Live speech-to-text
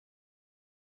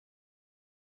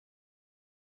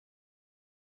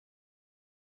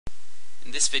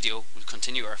In this video we'll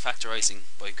continue our factorising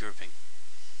by grouping.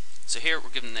 So here we're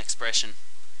given an expression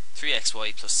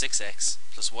 3xy plus 6x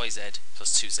plus yz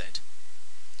plus 2z.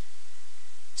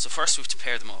 So first we have to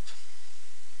pair them up.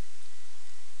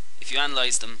 If you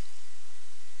analyse them,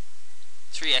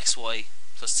 3xy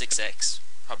plus 6x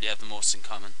probably have the most in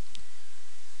common,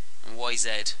 and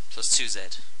yz plus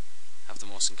 2z have the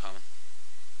most in common.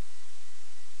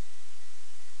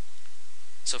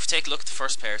 So if we take a look at the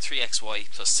first pair, 3xy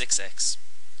plus 6x,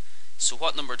 so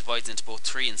what number divides into both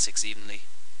 3 and 6 evenly?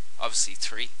 Obviously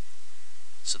 3.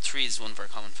 So 3 is one of our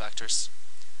common factors.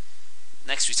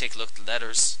 Next we take a look at the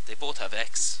letters. They both have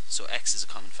x, so x is a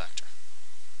common factor.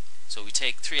 So we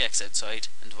take 3x outside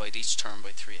and divide each term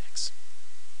by 3x.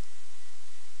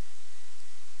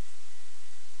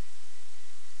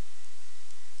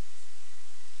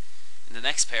 In the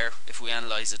next pair, if we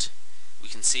analyse it, we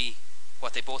can see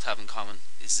what they both have in common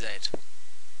is z.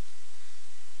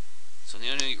 So the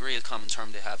only real common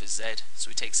term they have is z, so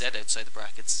we take z outside the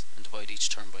brackets and divide each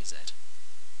term by z.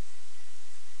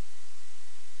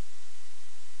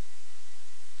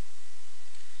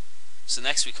 So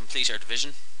next we complete our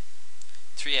division.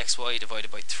 3xy divided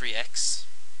by 3x,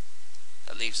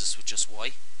 that leaves us with just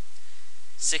y.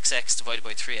 6x divided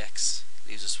by 3x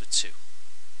leaves us with 2.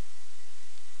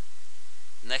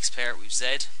 The next pair we have z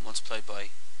multiplied by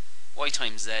y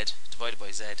times z divided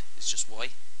by z is just y,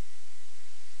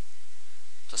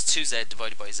 plus 2z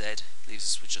divided by z leaves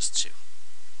us with just 2.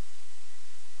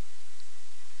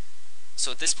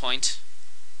 So at this point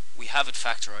we have it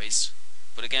factorised,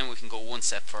 but again we can go one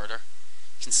step further.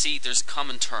 You can see there's a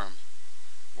common term.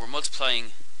 We're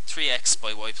multiplying 3x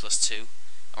by y plus 2, and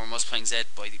we're multiplying z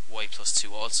by y plus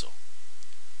 2 also.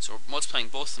 So we're multiplying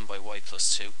both of them by y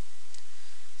plus 2.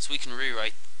 So we can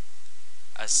rewrite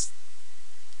as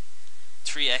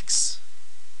 3x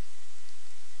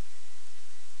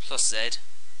plus z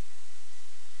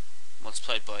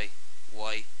multiplied by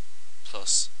y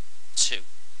plus 2.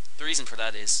 The reason for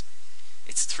that is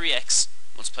it's 3x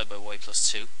multiplied by y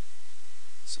plus 2,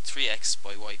 so 3x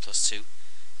by y plus 2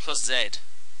 plus z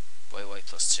by y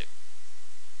plus 2.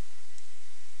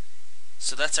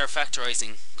 So that's our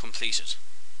factorising completed.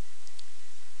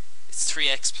 It's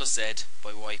 3x plus z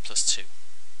by y plus 2.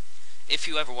 If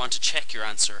you ever want to check your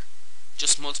answer,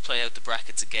 just multiply out the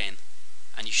brackets again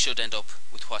and you should end up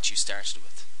with what you started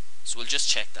with. So we'll just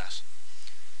check that.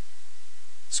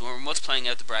 So when we're multiplying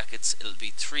out the brackets, it'll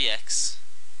be 3x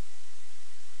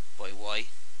by y,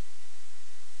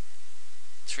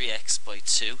 3x by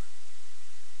 2,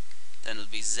 then it'll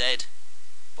be z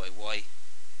by y,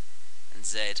 and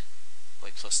z by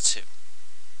plus 2.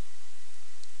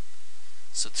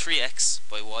 So 3x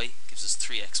by y gives us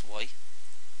 3xy,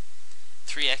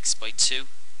 3x by 2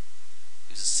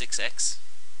 gives us 6x,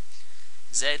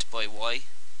 z by y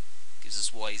gives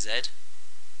us yz,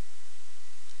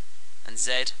 and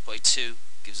z by 2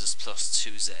 gives us plus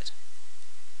 2z.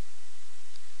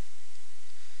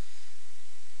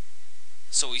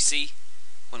 So we see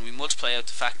when we multiply out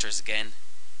the factors again,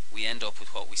 we end up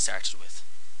with what we started with.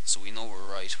 So we know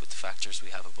we're right with the factors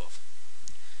we have above.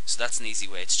 So that's an easy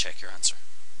way to check your answer.